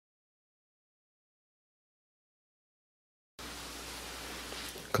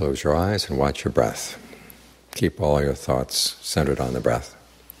Close your eyes and watch your breath. Keep all your thoughts centered on the breath.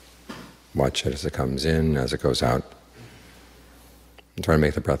 Watch it as it comes in, as it goes out. And try to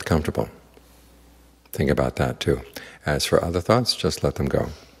make the breath comfortable. Think about that too. As for other thoughts, just let them go.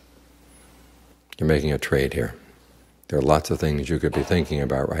 You're making a trade here. There are lots of things you could be thinking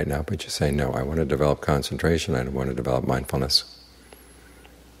about right now, but you say, no, I want to develop concentration, I want to develop mindfulness.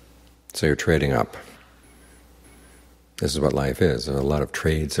 So you're trading up. This is what life is. There are a lot of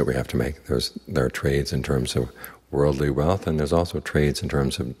trades that we have to make. There are trades in terms of worldly wealth, and there's also trades in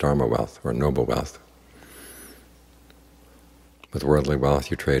terms of Dharma wealth, or noble wealth. With worldly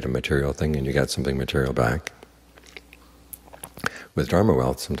wealth, you trade a material thing and you get something material back. With Dharma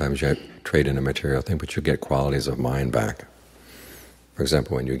wealth, sometimes you trade in a material thing, but you get qualities of mind back. For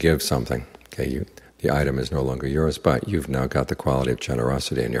example, when you give something, okay, the item is no longer yours, but you've now got the quality of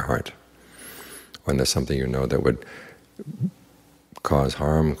generosity in your heart. When there's something you know that would cause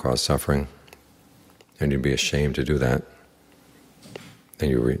harm, cause suffering, and you'd be ashamed to do that, then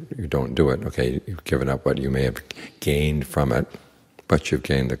you don't do it. Okay, you've given up what you may have gained from it, but you've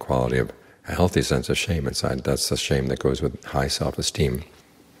gained the quality of a healthy sense of shame inside. That's the shame that goes with high self-esteem.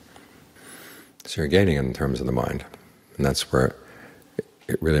 So you're gaining in terms of the mind, and that's where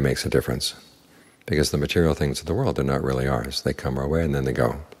it really makes a difference. Because the material things of the world are not really ours. They come our way and then they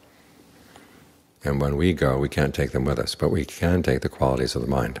go. And when we go, we can't take them with us, but we can take the qualities of the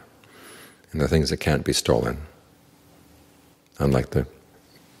mind, and the things that can't be stolen, unlike the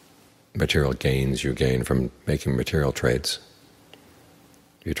material gains you gain from making material trades.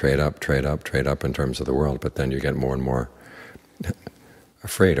 You trade up, trade up, trade up in terms of the world, but then you get more and more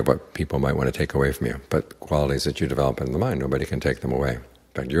afraid of what people might want to take away from you. But qualities that you develop in the mind, nobody can take them away. In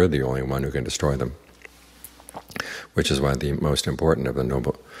fact, you're the only one who can destroy them, which is why the most important of the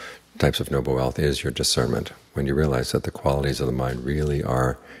noble types of noble wealth is your discernment. When you realize that the qualities of the mind really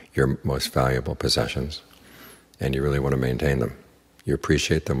are your most valuable possessions, and you really want to maintain them. You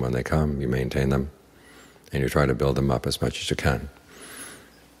appreciate them when they come, you maintain them, and you try to build them up as much as you can.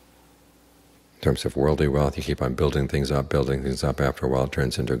 In terms of worldly wealth, you keep on building things up. After a while it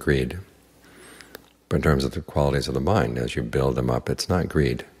turns into greed. But in terms of the qualities of the mind, as you build them up, it's not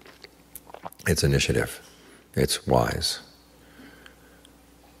greed. It's initiative. It's wise.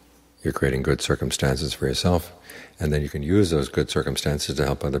 You're creating good circumstances for yourself, and then you can use those good circumstances to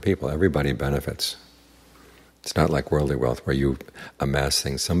help other people. Everybody benefits. It's not like worldly wealth where you amass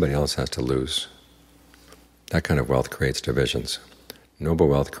things somebody else has to lose. That kind of wealth creates divisions. Noble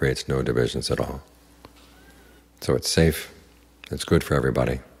wealth creates no divisions at all. So it's safe, it's good for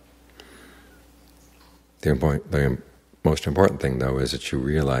everybody. The most important thing, though, is that you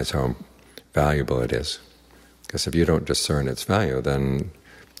realize how valuable it is. Because if you don't discern its value, then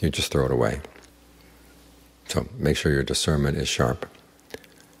you just throw it away. So make sure your discernment is sharp.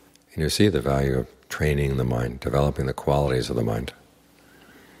 And you see the value of training the mind, developing the qualities of the mind.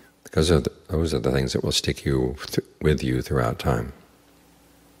 Because those are the things that will stick with you throughout time.